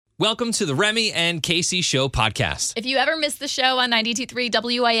Welcome to the Remy and Casey Show podcast. If you ever miss the show on 92.3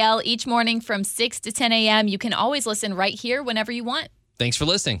 WIL each morning from 6 to 10 a.m., you can always listen right here whenever you want. Thanks for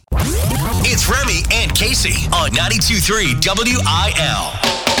listening. It's Remy and Casey on 92.3 WIL.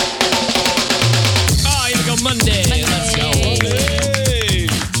 Oh, here we go, Monday. Let's go. Hey.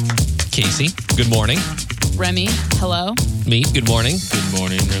 Casey, good morning. Remy, hello. Me, good morning. Good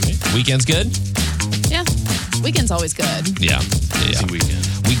morning, Remy. Weekend's good? Yeah, weekend's always good. Yeah. Busy weekend.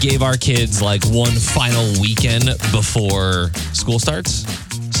 We gave our kids like one final weekend before school starts.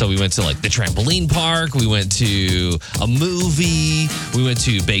 So we went to like the trampoline park. We went to a movie. We went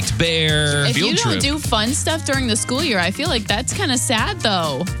to Baked Bear. If you Field don't trip. do fun stuff during the school year, I feel like that's kind of sad,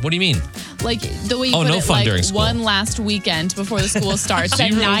 though. What do you mean? Like the way you put no it, fun like during school. one last weekend before the school starts.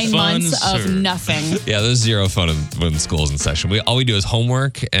 Then Zero 9 fun, months of sir. nothing. Yeah, there's zero fun when school's in session. All we do is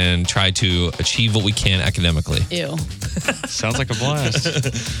homework and try to achieve what we can academically. Ew. Sounds like a blast.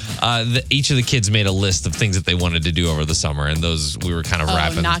 Each of the kids made a list of things that they wanted to do over the summer, and those we were kind of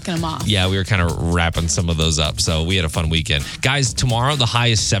wrapping. Knocking them off. Yeah, we were kind of wrapping some of those up. So we had a fun weekend. Guys, tomorrow the high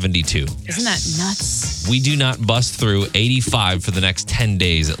is 72. Isn't that nuts? We do not bust through 85 for the next 10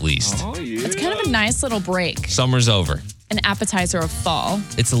 days at least. Oh, yeah. It's kind of a nice little break. Summer's over. An appetizer of fall.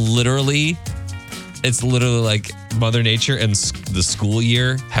 It's literally like Mother Nature and the school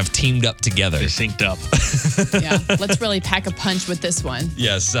year have teamed up together. They're synced up. Yeah, let's really pack a punch with this one.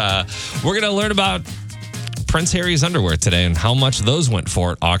 Yes, we're going to learn about Prince Harry's underwear today and how much those went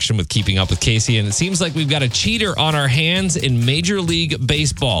for at auction with Keeping Up with Casey. And it seems like we've got a cheater on our hands in Major League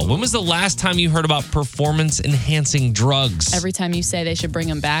Baseball. When was the last time you heard about performance-enhancing drugs? Every time you say they should bring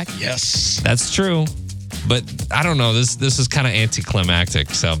them back. Yes. That's true. But I don't know. This is kind of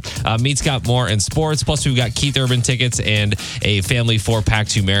anticlimactic. So Meat's got more in sports. Plus, we've got Keith Urban tickets and a family 4-pack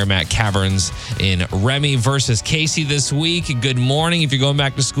to Merrimack Caverns in Remy versus Casey this week. Good morning if you're going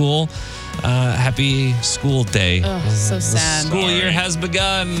back to school. Happy school day. Oh, so The sad. school year has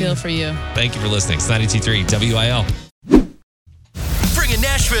begun. Feel for you. Thank you for listening. It's 92.3 WIL. Bringing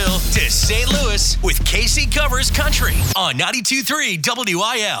Nashville to St. Louis with Casey Covers Country on 92.3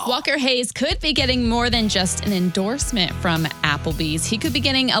 WIL. Walker Hayes could be getting more than just an endorsement from Applebee's. He could be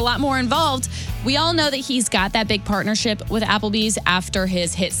getting a lot more involved. We all know that he's got that big partnership with Applebee's after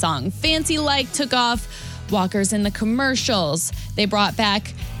his hit song Fancy Like took off. Walker's in the commercials. They brought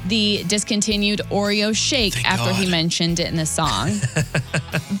back the discontinued Oreo shake Thank after he God. mentioned it in the song.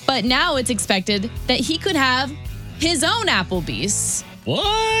 But now it's expected that he could have his own Applebee's.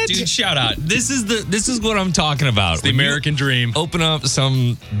 What? Dude, shout out. This is what I'm talking about. It's the American dream. Open up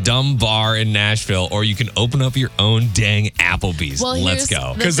some dumb bar in Nashville, or you can open up your own dang Applebee's. Well, Let's here's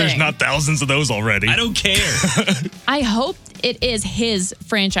go. the Because there's thing. not thousands of those already. I don't care. I hope it is his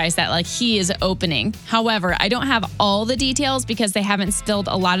franchise that like he is opening. However, I don't have all the details because they haven't spilled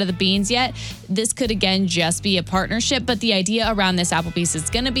a lot of the beans yet. This could again just be a partnership, but the idea around this Applebee's is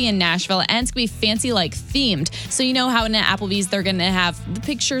going to be in Nashville and it's going to be fancy like themed. So you know how in an Applebee's they're going to have the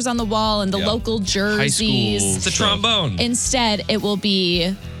pictures on the wall and the local jerseys. It's a trombone. Instead, it will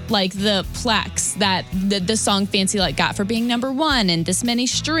be like the plaques that the song Fancy Like got for being #1 and this many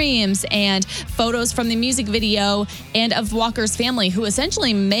streams and photos from the music video and of Walker's family who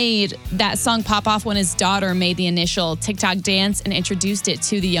essentially made that song pop off when his daughter made the initial TikTok dance and introduced it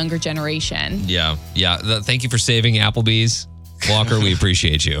to the younger generation. Yeah. Thank you for saving Applebee's. Walker, we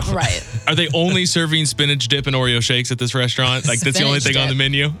appreciate you. Right. Are they only serving spinach dip and Oreo shakes at this restaurant? Like, that's the only Spinach thing on the dip.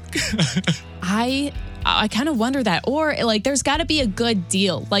 menu? I kind of wonder that. Or like there's got to be a good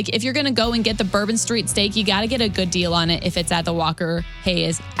deal. Like if you're going to go and get the Bourbon Street steak, you got to get a good deal on it if it's at the Walker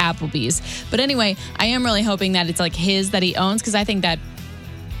Hayes Applebee's. But anyway, I am really hoping that it's like his that he owns because I think that's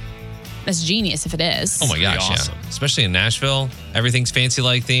genius if it is. Oh my gosh, awesome. yeah. Especially in Nashville. Everything's fancy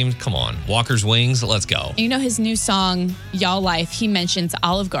like themed. Come on. Walker's Wings. Let's go. You know his new song, Y'all Life, he mentions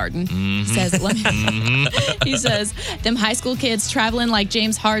Olive Garden. He says, he says, them high school kids traveling like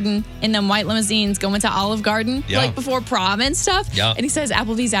James Harden in them white limousines going to Olive Garden, Yeah. like before prom and stuff. Yeah. And he says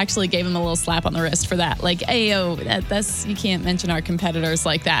Applebee's actually gave him a little slap on the wrist for that. Like, hey, yo, that's you can't mention our competitors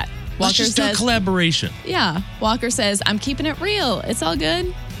like that. Let's just do a collaboration. Yeah. Walker says, I'm keeping it real. It's all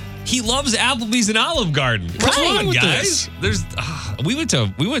good. He loves Applebee's and Olive Garden. What's Come wrong on, with guys. There's we went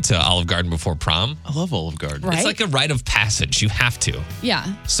to Olive Garden before prom. I love Olive Garden. Right. It's like a rite of passage. You have to. Yeah.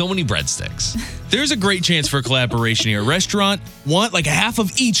 So many breadsticks. There's a great chance for a collaboration here. Restaurant, want like a half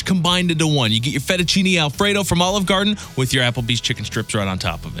of each combined into one. You get your fettuccine Alfredo from Olive Garden with your Applebee's chicken strips right on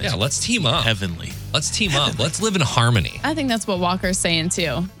top of it. Yeah, let's team up. Heavenly. Let's team up. Let's live in harmony. I think that's what Walker's saying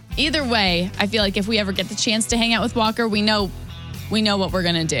too. Either way, I feel like if we ever get the chance to hang out with Walker, we know what we're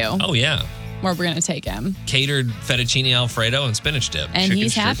going to do. Oh, yeah. where we're going to take him. Catered fettuccine Alfredo and spinach dip. And Chicken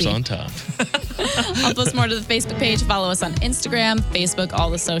he's strips happy. on top. I'll post more to the Facebook page. Follow us on Instagram, Facebook, all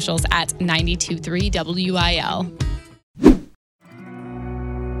the socials at 92.3 WIL.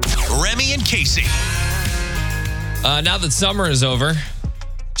 Remy and Casey. Now that summer is over,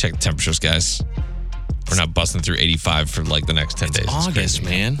 check the temperatures, guys. We're not busting through 85 for like the next 10 days. It's August, crazy.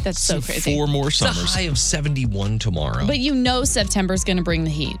 man. That's so crazy. 4 more It's a summers. high of 71 tomorrow. But you know September's going to bring the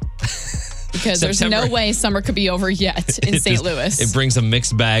heat. Because there's September- no way summer could be over yet in St. Louis. It brings a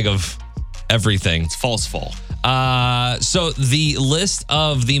mixed bag of everything. It's false fall. So the list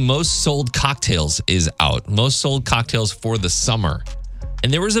of the most sold cocktails is out. Most sold cocktails for the summer.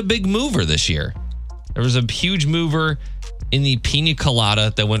 And there was a big mover this year. There was a huge mover in the pina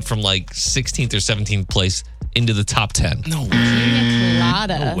colada that went from like 16th or 17th place into the top 10. No way. Pina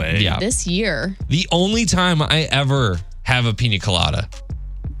colada No way. Yeah. this year. The only time I ever have a pina colada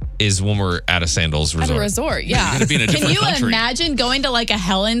is when we're at a Sandals resort. At a resort, yeah. gotta be in a Can different you country. imagine going to like a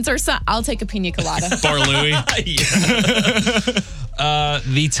Helen's or something? I'll take a pina colada. Bar Louie.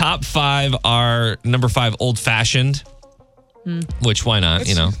 The top 5 are number 5, Old Fashioned, which why not,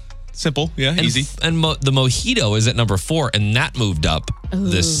 you know? Simple. Yeah, And, easy. and the Mojito is at number 4, and that moved up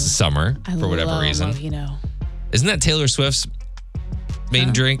this summer for whatever love reason. Mojito. Isn't that Taylor Swift's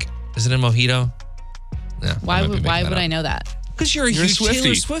main drink? Is it a Mojito? No, Why would I know that? Because you're a You're a huge Taylor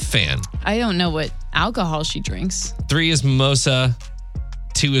Swiftie. Swift fan. I don't know what alcohol she drinks. 3 is mimosa,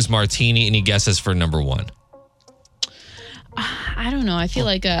 2 is martini. Any guesses for number 1? I don't know. I feel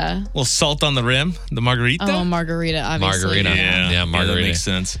like a little salt on the rim. The margarita. margarita, obviously. Margarita. Yeah, margarita that makes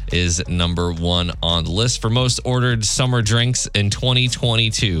sense. is number 1 on the list for most ordered summer drinks in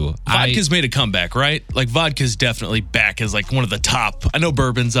 2022. Vodka's made a comeback, right? Like vodka's definitely back as like one of the top. I know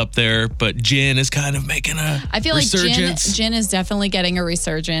bourbon's up there, but gin is kind of making a I feel like resurgence. gin is definitely getting a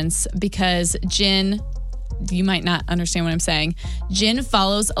resurgence because gin, you might not understand what I'm saying. Gin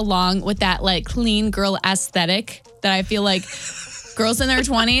follows along with that like clean girl aesthetic that I feel like girls in their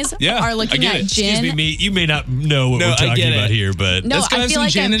 20s are I looking get at it. gin. you may not know what No, I get it. here, but No, Let's go I have feel some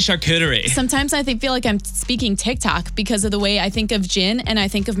like gin I'm- and charcuterie. Sometimes I feel like I'm speaking TikTok because of the way I think of gin and I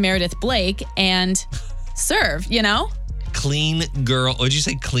think of Meredith Blake and Serve, you know? clean girl. What'd you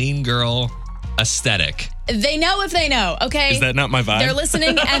say? Clean girl aesthetic. They know if they know, okay? Is that not my vibe? They're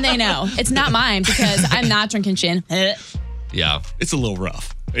listening and they know. It's not mine because I'm not drinking gin. Yeah. It's a little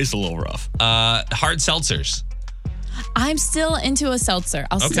rough. It's a little rough. Hard seltzers. I'm still into a seltzer.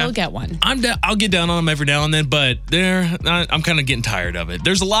 I'll still get one. I'll get down on them every now and then, but I'm kind of getting tired of it.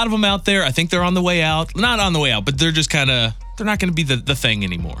 There's a lot of them out there. I think they're on the way out. Not on the way out, but they're just kind of, they're not going to be the thing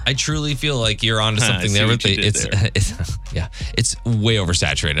anymore. I truly feel like you're onto I something see there. what you did It's way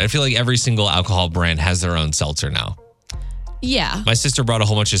oversaturated. I feel like every single alcohol brand has their own seltzer now. Yeah. My sister brought a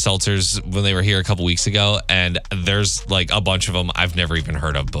whole bunch of seltzers when they were here a couple weeks ago, and there's like a bunch of them I've never even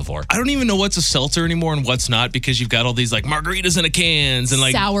heard of before. I don't even know what's a seltzer anymore and what's not because you've got all these like margaritas in a cans and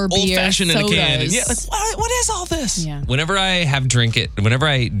like Sour old beer, fashioned in a can. And sodas. yeah, like what is all this? Yeah. Whenever I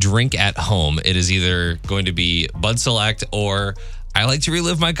drink at home, it is either going to be Bud Select or I like to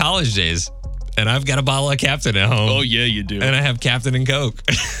relive my college days. And I've got a bottle of Captain at home. Oh yeah, you do. And I have Captain and Coke.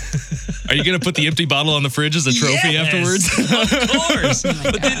 Are you gonna put the empty bottle on the fridge as a trophy Yes, afterwards? Of course.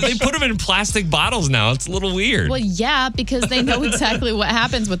 But they put them in plastic bottles now. It's a little weird. Well, yeah, because they know exactly what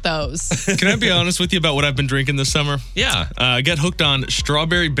happens with those. Can I be honest with you about what I've been drinking this summer? Yeah. I got hooked on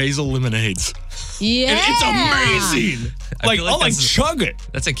strawberry basil lemonades. Yeah. And it's amazing. I feel like I'll like that's- chug it.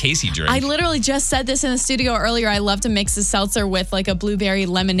 That's a Casey drink. I literally just said this in the studio earlier. I love to mix a seltzer with like a blueberry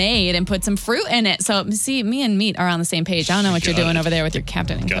lemonade and put some fruit in it. So, see, me and Meat are on the same page. I don't know what you're doing over there with your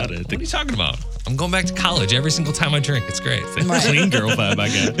Captain and Got Coke. it. What are you talking about? I'm going back to college every single time I drink. It's great. Clean girl vibe I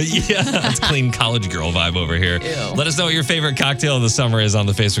got. Yeah, that's clean college girl vibe over here. Let us know what your favorite cocktail of the summer is on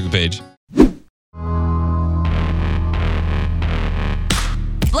the Facebook page.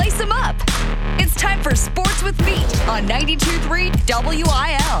 Lace them up. It's time for Sports with Meat on 92.3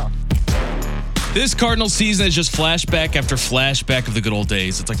 WIL. This Cardinals season is just flashback after flashback of the good old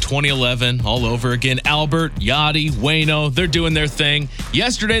days. It's like 2011 all over again. Albert, Yachty, Waino, they're doing their thing.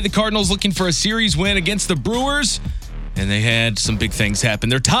 Yesterday, the Cardinals looking for a series win against the Brewers, and they had some big things happen.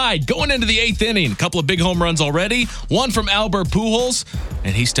 They're tied going into the 8th inning. A couple of big home runs already. One from Albert Pujols,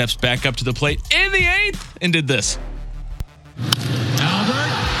 and he steps back up to the plate in the 8th and did this.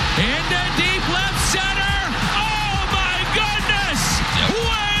 Albert into deep left center. Oh my goodness!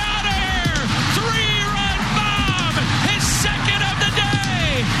 Way out of here! 3-run bomb. His second of the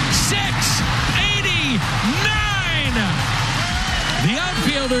day. 689. The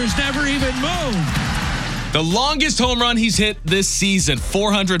outfielders never even moved. The longest home run he's hit this season,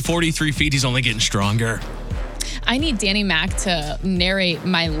 443 feet. He's only getting stronger. I need Danny Mac to narrate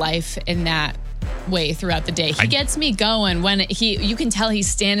my life in that way throughout the day. He gets me going when you can tell he's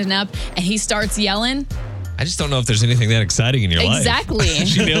standing up and he starts yelling. I just don't know if there's anything that exciting in your life. Exactly.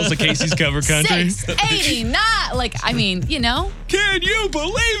 She nails the Casey's Cover Country. 689. Can you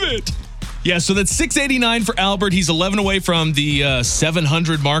believe it? Yeah, so that's 689 for Albert. He's 11 away from the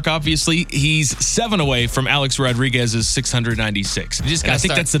 700 mark, obviously. He's 7 away from Alex Rodriguez's 696. I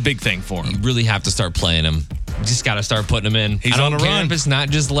think that's the big thing for him. You really have to start playing him. You just got to start putting him in. He's on a run. If it's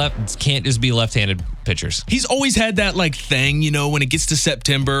not just can't just be left-handed pitchers. He's always had that thing, when it gets to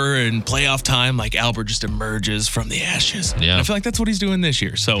September and playoff time, Albert just emerges from the ashes. Yeah. And I feel like that's what he's doing this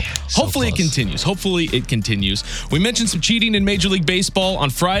year. So hopefully it continues. We mentioned some cheating in Major League Baseball on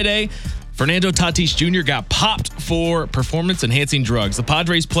Friday. Fernando Tatis Jr. got popped for performance-enhancing drugs. The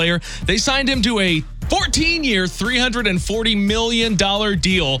Padres player, they signed him to a 14-year, $340 million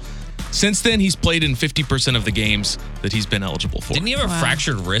deal. Since then, he's played in 50% of the games that he's been eligible for. Didn't he have a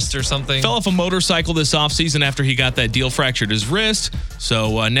fractured wrist or something? Fell off a motorcycle this offseason after he got that deal, fractured his wrist.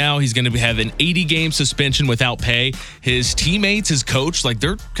 So now he's going to have an 80-game suspension without pay. His teammates, his coach,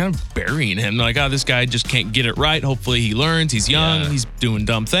 they're kind of burying him. They're like, this guy just can't get it right. Hopefully he learns. He's young. He's doing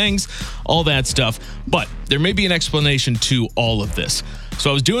dumb things, all that stuff. But there may be an explanation to all of this. So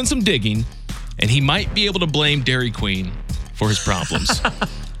I was doing some digging, and he might be able to blame Dairy Queen for his problems.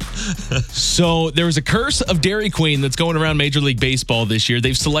 So there was a curse of Dairy Queen that's going around Major League Baseball this year.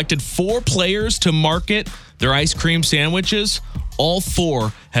 They've selected 4 players to market their ice cream sandwiches. All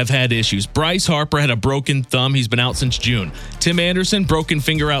 4 have had issues. Bryce Harper had a broken thumb. He's been out since June. Tim Anderson, broken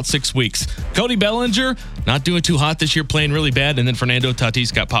finger, out 6 weeks. Cody Bellinger, not doing too hot this year, playing really bad. And then Fernando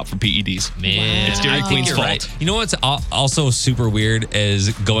Tatis got popped for PEDs. Man, it's Dairy Queen's fault. Right. You know what's also super weird is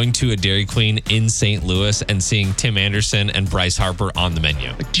going to a Dairy Queen in St. Louis and seeing Tim Anderson and Bryce Harper on the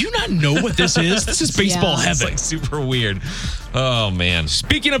menu. Do you not know what this is? This is baseball heaven. It's super weird. Oh, man.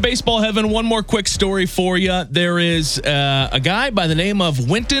 Speaking of baseball heaven, one more quick story for you. There is a guy by the name of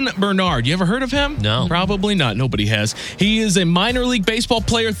Wynton Bernard. You ever heard of him? No. Probably not. Nobody has. He is a minor league baseball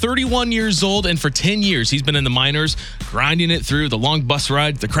player, 31 years old, and for 10 years he's been in the minors, grinding it through the long bus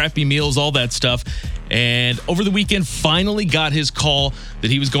rides, the crappy meals, all that stuff. And over the weekend, finally got his call that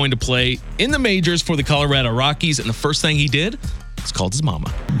he was going to play in the majors for the Colorado Rockies. And the first thing he did is called his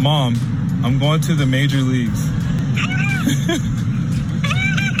mama. Mom, I'm going to the major leagues.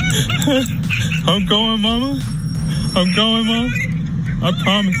 I'm going, Mama. I'm going, Mom. I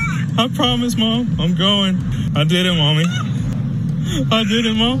promise, Mom. I'm going. I did it, Mommy. I did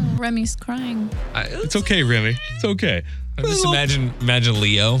it, Mom. Remy's crying. It's okay, Remy. It's okay. Just imagine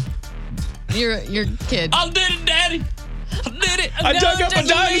Leo. Your kid. I did it, Daddy. I did it. I dug up a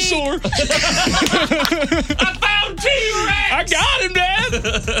dinosaur. I found T-Rex. I got him, Dad.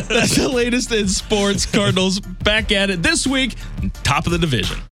 That's the latest in sports. Cardinals back at it this week, top of the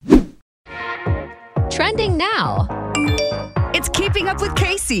division. Trending now. It's Keeping Up with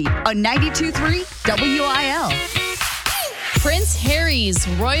Casey on 92.3 WIL. Prince Harry's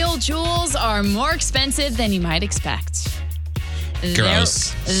royal jewels are more expensive than you might expect.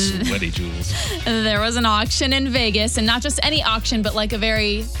 Gross. Sweaty jewels. There was an auction in Vegas, and not just any auction, but like a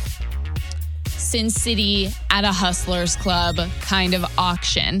very Sin City at a hustlers club kind of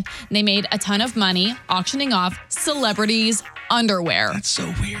auction. And they made a ton of money auctioning off celebrities' underwear. That's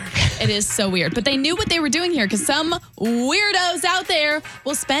so weird. It is so weird. But they knew what they were doing here because some weirdos out there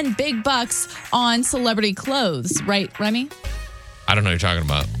will spend big bucks on celebrity clothes. Right, Remy? I don't know what you're talking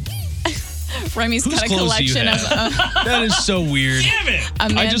about. Remy's Whose got a clothes do you collection have? of That is so weird. Damn it.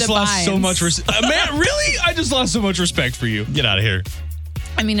 Amanda I just lost so Bynes. much respect. Man, really? I just lost so much respect for you. Get out of here.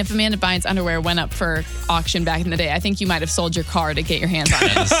 I mean, if Amanda Bynes' underwear went up for auction back in the day, I think you might have sold your car to get your hands on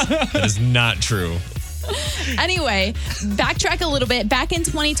it. That is not true. Anyway, backtrack a little bit. Back in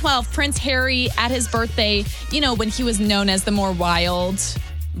 2012, Prince Harry, at his birthday, when he was known as the more wild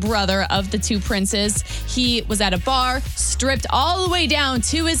brother of the two princes, he was at a bar, stripped all the way down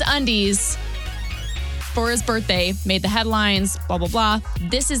to his undies for his birthday, made the headlines, blah, blah, blah.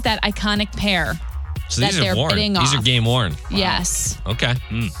 This is that iconic pair So that these they're are worn. bidding These off. are game worn. Yes. Okay.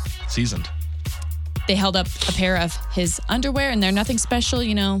 Seasoned. They held up a pair of his underwear, and they're nothing special,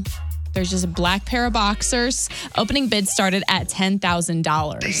 There's just a black pair of boxers. Opening bid started at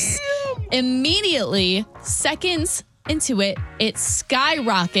 $10,000. Immediately, seconds into it, it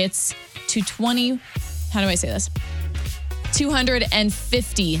skyrockets to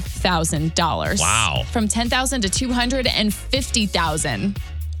 $250,000. Wow. From $10,000 to $250,000.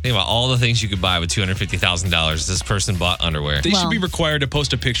 Think about all the things you could buy with $250,000. This person bought underwear. They should be required to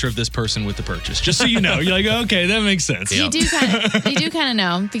post a picture of this person with the purchase, just so you know. You're like, okay, that makes sense. You do kind of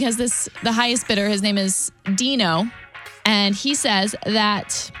know because the highest bidder, his name is Dino, and he says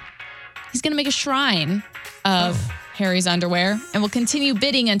that he's going to make a shrine of Harry's underwear and will continue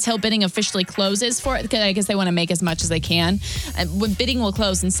bidding until bidding officially closes for it, because I guess they want to make as much as they can. And bidding will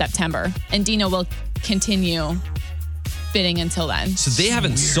close in September, and Dino will continue bidding until then. So they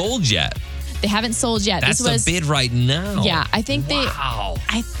haven't sold yet. They haven't sold yet. That's the bid right now. Yeah, I think Wow.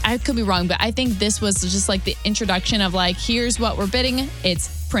 I could be wrong, but I think this was just like the introduction of like, here's what we're bidding.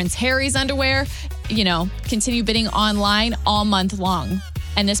 It's Prince Harry's underwear. You know, continue bidding online all month long.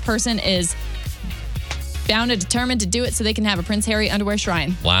 And this person is bound and determined to do it so they can have a Prince Harry underwear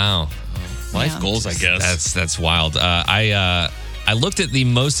shrine. Wow. Life goals, I guess. That's wild. I looked at the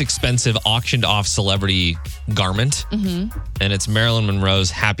most expensive auctioned off celebrity garment, and it's Marilyn Monroe's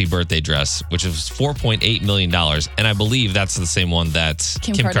Happy Birthday dress, which is $4.8 million. And I believe that's the same one that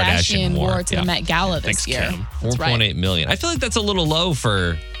Kim Kardashian wore to the Met Gala this year. $4.8 million. I feel like that's a little low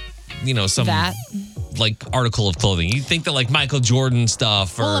for, some like article of clothing. You'd think that like Michael Jordan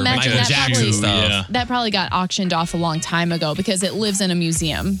stuff or imagine Michael that Jackson stuff. Yeah. That probably got auctioned off a long time ago because it lives in a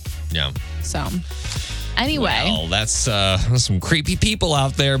museum. Yeah. So, anyway. Well, that's some creepy people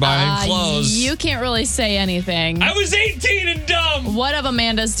out there buying clothes. You can't really say anything. I was 18 and dumb. What of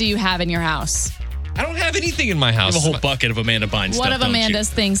Amanda's do you have in your house? I don't have anything in my house. I have a whole bucket of Amanda buying stuff. What of Amanda's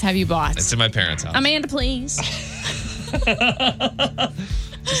things have you bought? It's in my parents' house. Amanda, please.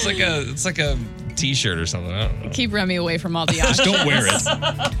 It's like a t-shirt or something. I don't know. Keep Remy away from all the Just options. don't wear it.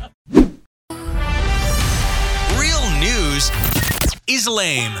 Real news is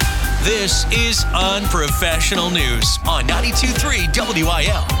lame. This is Unprofessional News on 92.3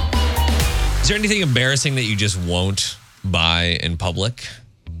 WIL. Is there anything embarrassing that you just won't buy in public?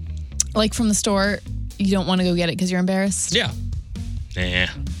 Like from the store, you don't want to go get it because you're embarrassed? Yeah. Nah.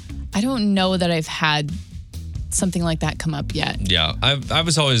 I don't know that I've had something like that come up yet. Yeah. I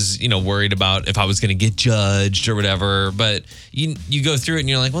was always, worried about if I was going to get judged or whatever. But you go through it and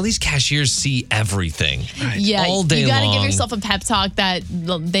you're like, well, these cashiers see everything. Yeah, all day you got to long. give yourself a pep talk that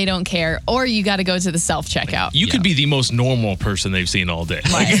they don't care, or you got to go to the self-checkout. You could be the most normal person they've seen all day.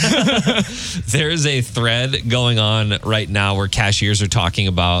 There's a thread going on right now where cashiers are talking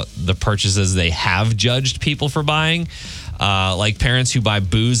about the purchases they have judged people for buying. Like parents who buy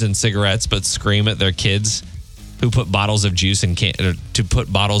booze and cigarettes but scream at their kids who put bottles of juice and to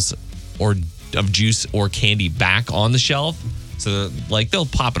put bottles of juice or candy back on the shelf. So they'll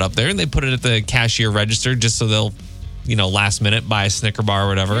pop it up there and they put it at the cashier register just so they'll, last minute buy a Snicker bar or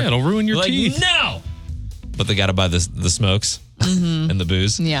whatever. Yeah, it'll ruin your They're teeth. Like, no! But they got to buy the smokes and the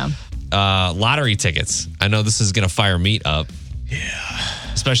booze. Yeah. Lottery tickets. I know this is going to fire meat up. Yeah.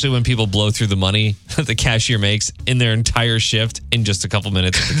 Especially when people blow through the money that the cashier makes in their entire shift in just a couple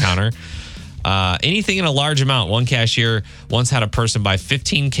minutes at the counter. Anything in a large amount. One cashier once had a person buy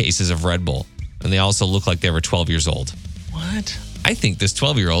 15 cases of Red Bull, and they also looked like they were 12 years old. What? I think this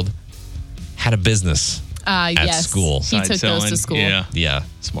 12-year-old had a business at yes. school. He took those to school. Yeah. Yeah.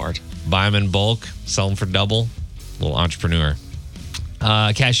 Smart. Buy them in bulk, sell them for double. Little entrepreneur.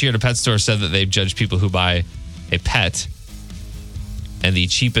 Cashier at a pet store said that they've judged people who buy a pet and the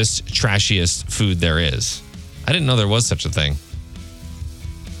cheapest, trashiest food there is. I didn't know there was such a thing.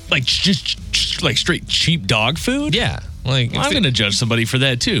 Like just like straight cheap dog food? Yeah. Like I'm going to judge somebody for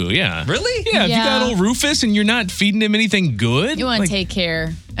that too. Yeah. Really? Yeah. If you got Yeah. old Rufus and you're not feeding him anything good, You want to take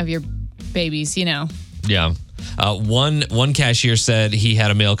care of your babies, Yeah. One cashier said he had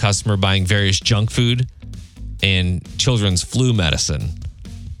a male customer buying various junk food and children's flu medicine.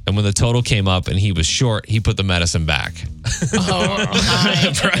 And when the total came up and he was short, he put the medicine back.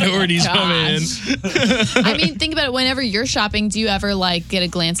 priorities come in. I mean, think about it. Whenever you're shopping, do you ever get a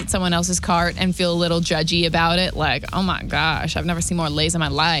glance at someone else's cart and feel a little judgy about it? Like, oh my gosh, I've never seen more Lay's in my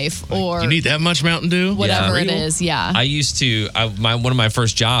life. Or You need that much Mountain Dew? whatever Yeah. it is. Yeah. I used to, one of my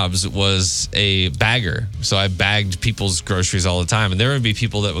first jobs was a bagger. So I bagged people's groceries all the time. And there would be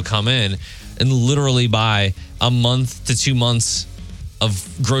people that would come in and literally buy a month to 2 months of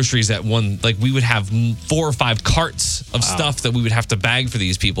groceries at one. Like we would have 4 or 5 carts of stuff that we would have to bag for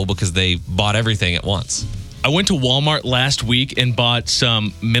these people because they bought everything at once. I went to Walmart last week and bought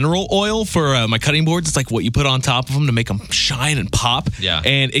some mineral oil for my cutting boards. It's like what you put on top of them to make them shine and pop. Yeah.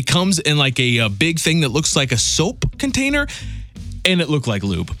 And it comes in like a big thing that looks like a soap container. And it looked like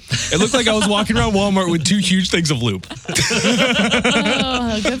lube. It looked like I was walking around Walmart with 2 huge things of lube.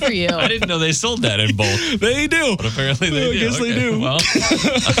 Oh, good for you. I didn't know they sold that in bulk. They do. But apparently they do. I guess they do. Well,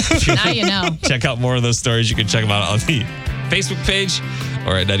 Now you know. check out more of those stories. You can check them out on the Facebook page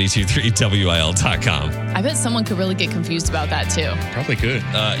or at 923wil.com. I bet someone could really get confused about that too. Probably could.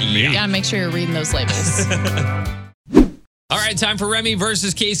 You gotta make sure you're reading those labels. All right, time for Remy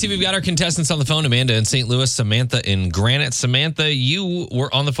versus Casey. We've got our contestants on the phone, Amanda in St. Louis, Samantha in Granite. Samantha, you were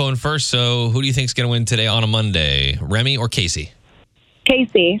on the phone first, so who do you think is going to win today on a Monday, Remy or Casey?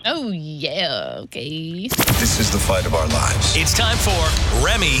 Casey. Oh, yeah. Okay. This is the fight of our lives. It's time for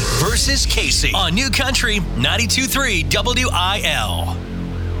Remy versus Casey on New Country 92.3 WIL.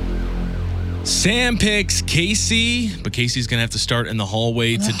 Sam picks Casey, but Casey's going to have to start in the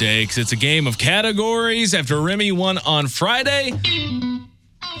hallway today because it's a game of categories. After Remy won on Friday,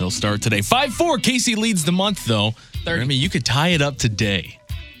 he'll start today. 5-4. Casey leads the month, though. 30. Remy, you could tie it up today.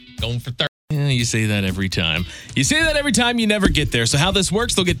 Going for 30. Yeah, you say that every time. You say that every time, you never get there. So how this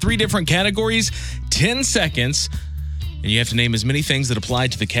works, they'll get 3 different categories, 10 seconds, and you have to name as many things that apply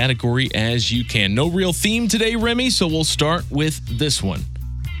to the category as you can. No real theme today, Remy, so we'll start with this one.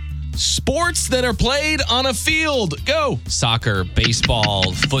 Sports that are played on a field. Go. Soccer,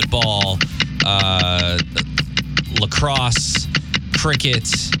 baseball, football, lacrosse, cricket.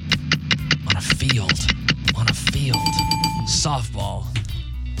 On a field. Softball.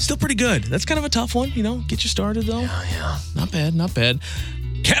 Still pretty good. That's kind of a tough one, Get you started, though. Yeah. Not bad.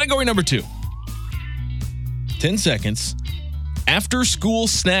 Category number 2. 10 seconds. After school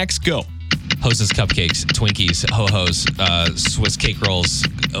snacks, go. Hostess cupcakes, Twinkies, Ho-Hos, Swiss cake rolls,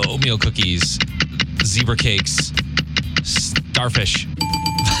 oatmeal cookies, zebra cakes, starfish.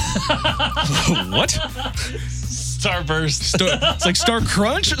 What? Starburst. It's like Star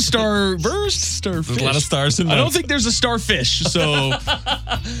Crunch, Starburst, Starfish. There's a lot of stars in I don't those. think there's a starfish, so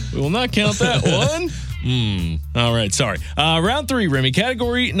we will not count that one. All right, sorry. Round 3, Remy.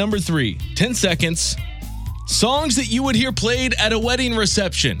 Category number 3. 10 seconds. Songs that you would hear played at a wedding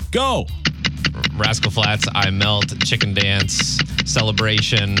reception. Go. Rascal Flatts, I Melt, Chicken Dance,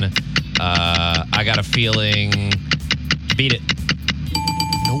 Celebration, I Got a Feeling, Beat It.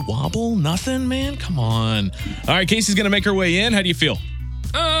 No wobble? Nothing, man? Come on. All right, Casey's going to make her way in. How do you feel?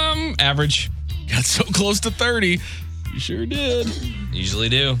 Average. Got so close to 30. You sure did. Usually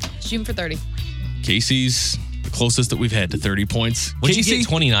do. Shooting for 30. Casey's the closest that we've had to 30 points. Would Casey, you get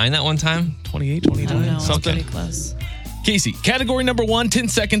 29 that one time? 28, I don't 29, know. It's something. pretty close. Casey, category number 1, 10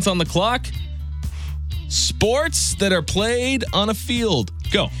 seconds on the clock. Sports that are played on a field.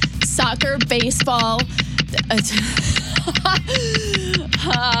 Go. Soccer, baseball,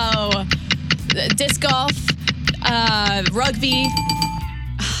 disc golf, rugby.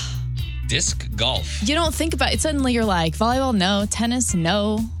 Disc golf. You don't think about it. Suddenly you're like, volleyball, no. Tennis,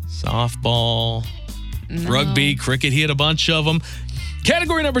 no. Softball, rugby, cricket. He had a bunch of them.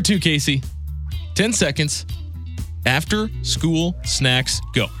 Category number 2, Casey. 10 seconds. After school snacks,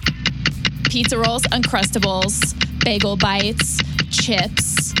 go. Pizza rolls, Uncrustables, bagel bites,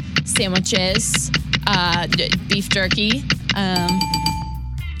 chips, sandwiches, beef jerky.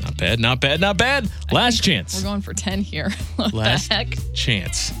 Not bad. Last chance. We're going for 10 here. What Last the heck?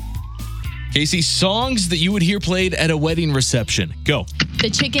 chance. Casey, songs that you would hear played at a wedding reception. Go. The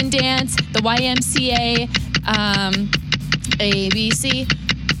chicken dance, the YMCA, ABC.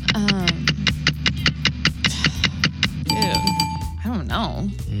 Dude, I don't know.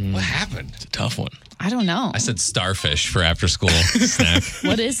 What happened? It's a tough one. I don't know. I said starfish for after school snack.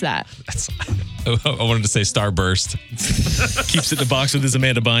 What is that? I wanted to say starburst. Keeps it in the box with his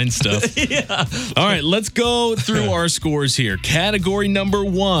Amanda Bynes stuff. Yeah. All right, let's go through our scores here. Category number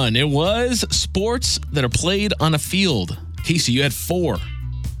 1, it was sports that are played on a field. Casey, you had 4.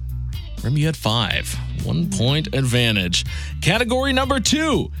 Remy, you had 5. 1 point advantage. Category number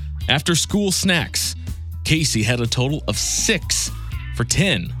 2, after school snacks. Casey had a total of 6 for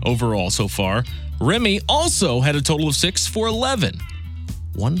 10 overall so far. Remy also had a total of 6 for 11.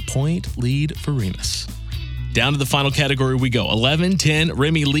 1 point lead for Remus. Down to the final category we go. 11-10,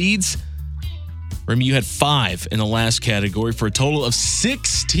 Remy leads. Remy, you had 5 in the last category for a total of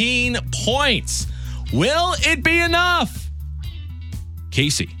 16 points. Will it be enough?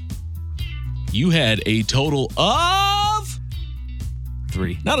 Casey, you had a total of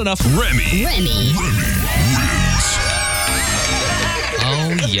 3. Not enough. Remy.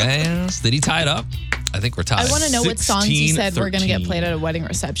 Oh, yes. Did he tie it up? I think we're tied. I want to know what songs you said were going to get 16-13. played at a wedding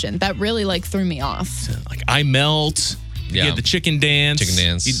reception. That really threw me off. Like I Melt. You had the chicken dance. Chicken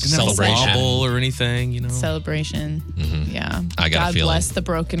dance, You didn't have a celebration. wobble or anything, Celebration. Yeah. I got a God feeling. bless the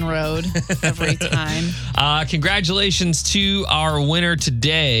broken road every time. Congratulations to our winner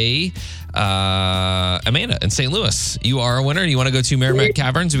today, Amanda in St. Louis. You are a winner. Do you want to go to Merrimack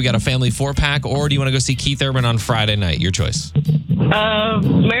Caverns? We got a family 4-pack, or do you want to go see Keith Urban on Friday night? Your choice.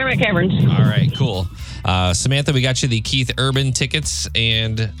 Merrimack Caverns. All right, cool. Samantha, we got you the Keith Urban tickets,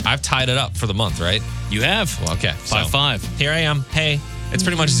 and I've tied it up for the month, right? You have. Well, okay. 5-5. Here I am. Hey, it's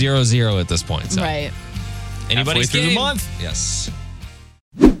pretty much 0-0 at this point. So. Right. Anybody's Halfway through the game? month. Yes.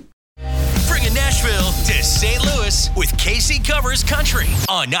 Bringing Nashville to St. Louis with Casey Covers Country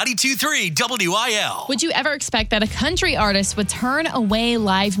on 92.3 WIL. Would you ever expect that a country artist would turn away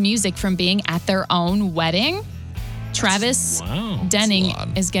live music from being at their own wedding? Travis Denning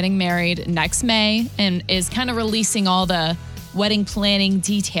is getting married next May and is kind of releasing all the wedding planning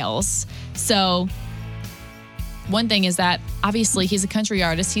details. So one thing is that obviously he's a country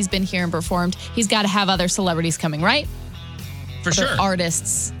artist. He's been here and performed. He's got to have other celebrities coming, right? For sure. They're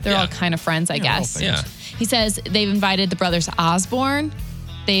artists. They're all kind of friends, I guess. Yeah. He says they've invited the brothers Osborne.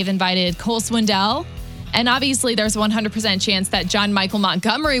 They've invited Cole Swindell. And obviously there's 100% chance that John Michael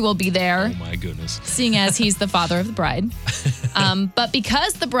Montgomery will be there. Oh, my goodness. Seeing as he's the father of the bride. But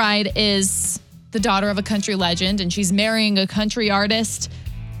because the bride is the daughter of a country legend and she's marrying a country artist,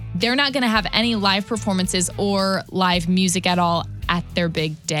 they're not going to have any live performances or live music at all at their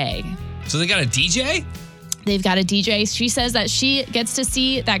big day. So they got a DJ? They've got a DJ. She says that she gets to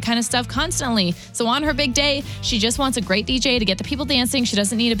see that kind of stuff constantly. So on her big day, she just wants a great DJ to get the people dancing. She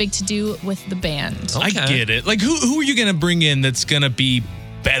doesn't need a big to-do with the band. Okay. I get it. Like, who are you going to bring in that's going to be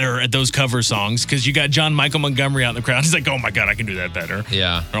better at those cover songs? Because you got John Michael Montgomery out in the crowd. He's like, oh, my God, I can do that better.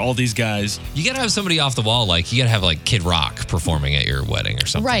 Yeah. Or all these guys. You got to have somebody off the wall. Like, you got to have, like, Kid Rock performing at your wedding or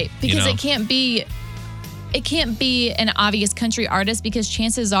something. Right, because you know? it can't be an obvious country artist because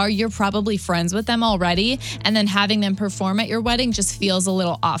chances are you're probably friends with them already, and then having them perform at your wedding just feels a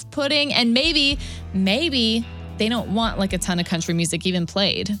little off-putting, and maybe they don't want like a ton of country music even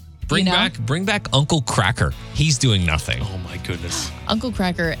played. Bring back Uncle Cracker. He's doing nothing. Oh, my goodness. Uncle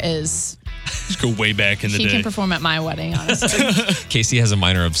Cracker is... Just go way back in the he day. can perform at my wedding, honestly. Casey has a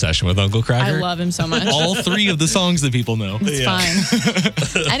minor obsession with Uncle Cracker. I love him so much. All three of the songs that people know. It's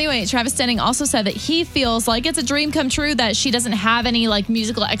fine. Anyway, Travis Denning also said that he feels like it's a dream come true that she doesn't have any like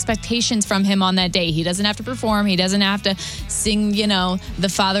musical expectations from him on that day. He doesn't have to perform. He doesn't have to sing, the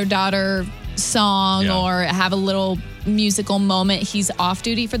father-daughter song or have a little musical moment. He's off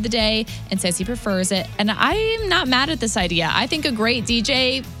duty for the day and says he prefers it. And I'm not mad at this idea. I think a great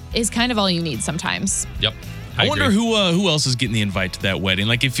DJ is kind of all you need sometimes. Yep. I wonder who else is getting the invite to that wedding.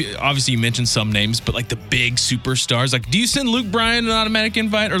 Like, obviously you mentioned some names, but like the big superstars. Like, do you send Luke Bryan an automatic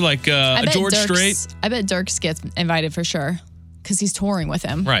invite or like George Strait? I bet Dirks gets invited for sure because he's touring with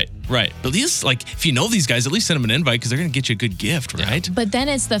him. Right. But at least, like, if you know these guys, at least send them an invite because they're going to get you a good gift, right? But then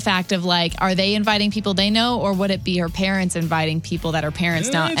it's the fact of like, are they inviting people they know, or would it be her parents inviting people that her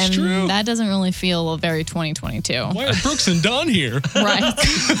parents know? And true. That doesn't really feel very 2022. Why are Brooks and Dunn here? Right.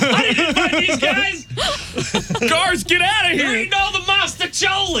 I didn't invite these guys. Guards, get out of You here! ain't know the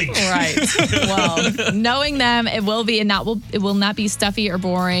Mostaccioli. Right. Well, knowing them, it will not be stuffy or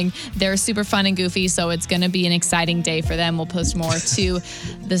boring. They're super fun and goofy, so it's going to be an exciting day for them. We'll post more to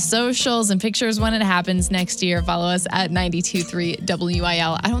the socials and pictures when it happens next year. Follow us at 92.3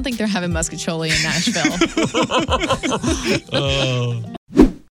 WIL. I don't think they're having Muscatoli in Nashville.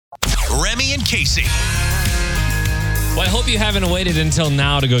 Remy and Casey. Well, I hope you haven't waited until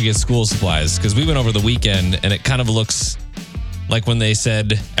now to go get school supplies because we went over the weekend and it kind of looks like when they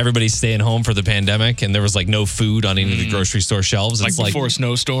said everybody's staying home for the pandemic and there was like no food on any of the grocery store shelves. Like It's before a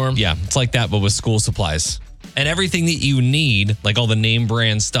snowstorm? Yeah, it's like that, but with school supplies. And everything that you need, like all the name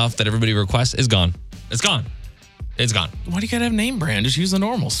brand stuff that everybody requests, is gone. It's gone. It's gone. Why do you got to have name brand? Just use the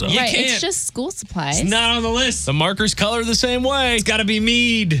normal stuff. Right. can't. It's just school supplies. It's not on the list. The markers color the same way. It's got to be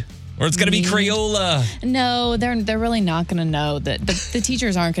Mead. Or it's got to be Crayola. No, they're really not going to know that the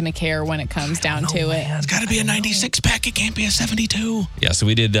teachers aren't going to care when it comes down to it. It's got to be a 96 pack. It can't be a 72. Yeah, so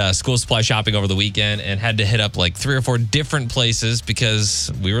we did school supply shopping over the weekend and had to hit up like 3 or 4 different places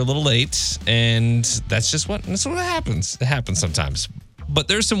because we were a little late. And that's what happens. It happens sometimes. But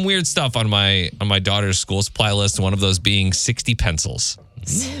there's some weird stuff on my daughter's school supply list. One of those being 60 pencils.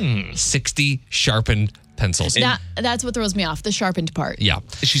 60 sharpened pencils. That's what throws me off, the sharpened part. Yeah.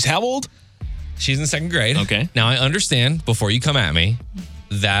 She's how old? She's in 2nd grade. Okay. Now I understand before you come at me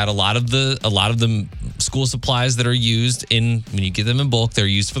that a lot of the school supplies that are used when you get them in bulk, they're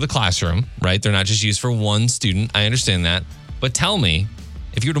used for the classroom, right? They're not just used for one student. I understand that. But tell me,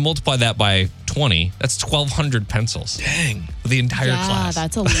 if you were to multiply that by 20, that's 1,200 pencils. Dang. For the entire class. Yeah,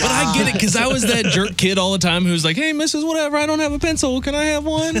 that's a lot. But I get it because I was that jerk kid all the time who's like, hey, Mrs. Whatever, I don't have a pencil. Can I have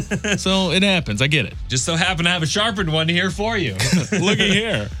one? So it happens. I get it. Just so happen to have a sharpened one here for you. Looky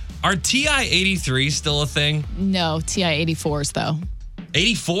here. Are TI-83 still a thing? No, TI-84s though.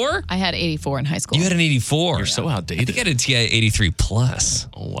 84? I had 84 in high school. You had an 84. You're so I outdated. think I had a TI 83 plus.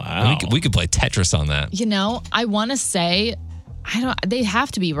 Oh, wow. We could play Tetris on that. You know, I want to say, they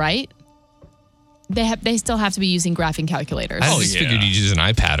have to be, right? They still have to be using graphing calculators. I just figured you'd use an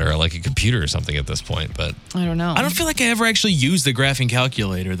iPad or like a computer or something at this point, but I don't know. I don't feel like I ever actually used the graphing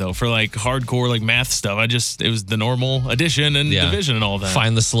calculator though for like hardcore like math stuff. It was the normal addition and division and all that.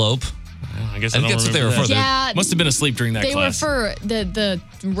 Find the slope. I guess I think that's what they were for. Yeah, must have been asleep during that they class. were for the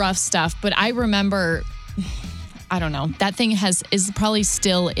rough stuff, but I remember, I don't know, that thing is probably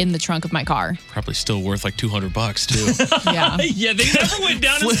still in the trunk of my car. Probably still worth like $200 too. Yeah. Yeah, they never went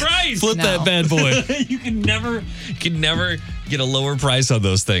down in price. Flip that bad boy. You can never get a lower price on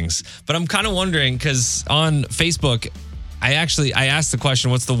those things. But I'm kind of wondering because on Facebook, I asked the question,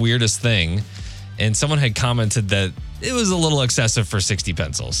 "What's the weirdest thing?" And someone had commented that it was a little excessive for 60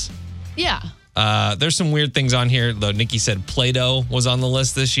 pencils. Yeah. There's some weird things on here, though. Nikki said Play-Doh was on the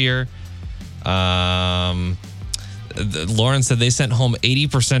list this year. Lauren said they sent home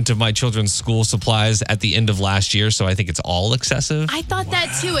 80% of my children's school supplies at the end of last year, so I think it's all excessive. I thought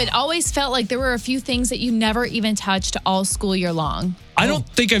that too. It always felt like there were a few things that you never even touched all school year long. I don't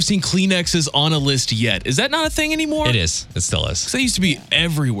think I've seen Kleenexes on a list yet. Is that not a thing anymore? It is. It still is. Because they used to be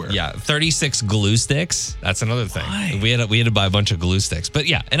everywhere. Yeah, 36 glue sticks. That's another thing. Why? We had to buy a bunch of glue sticks. But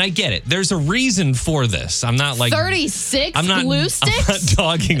yeah, and I get it. There's a reason for this. I'm not like 36 I'm glue not sticks?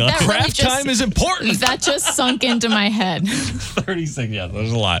 dogging on That really Craft time is important. That just sunk into my head. 36. Yeah,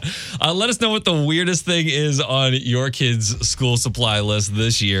 there's a lot. Let us know what the weirdest thing is on your kids' school supply list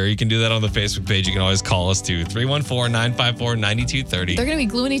this year. You can do that on the Facebook page. You can always call us to 314-954-9230. They're going to be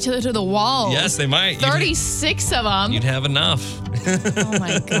gluing each other to the wall. Yes, they might. 36 of them. You'd have enough. Oh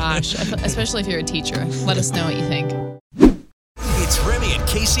my gosh. Especially if you're a teacher. Let us know what you think. It's Remy and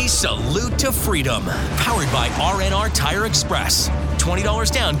Casey's Salute to Freedom, powered by RNR Tire Express.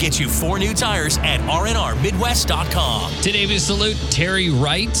 $20 down gets you 4 new tires at rnrmidwest.com. Today we salute Terry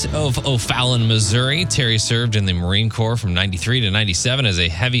Wright of O'Fallon, Missouri. Terry served in the Marine Corps from 93 to 97 as a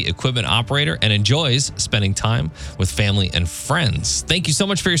heavy equipment operator and enjoys spending time with family and friends. Thank you so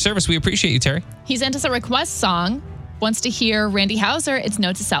much for your service. We appreciate you, Terry. He sent us a request song. Wants to hear Randy Houser, It's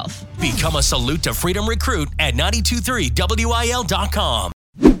Note to Self. Become a Salute to Freedom recruit at 923WIL.com.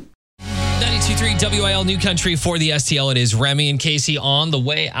 92.3 WIL New Country for the STL. It is Remy and Casey on the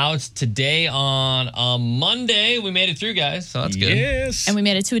way out today on a Monday. We made it through, guys, so that's good. Yes. And we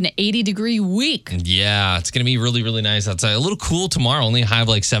made it to an 80-degree week. Yeah, it's going to be really, really nice outside. A little cool tomorrow, only a high of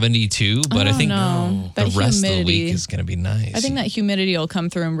like 72, but I think the That rest of the humidity. week is going to be nice. I think that humidity will come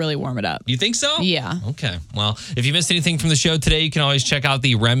through and really warm it up. You think so? Yeah. Okay. Well, if you missed anything from the show today, you can always check out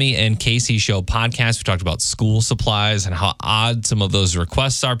the Remy and Casey Show podcast. We talked about school supplies and how odd some of those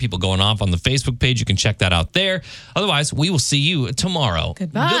requests are. People going off on the Facebook page. You can check that out there. Otherwise, we will see you tomorrow.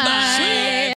 Goodbye.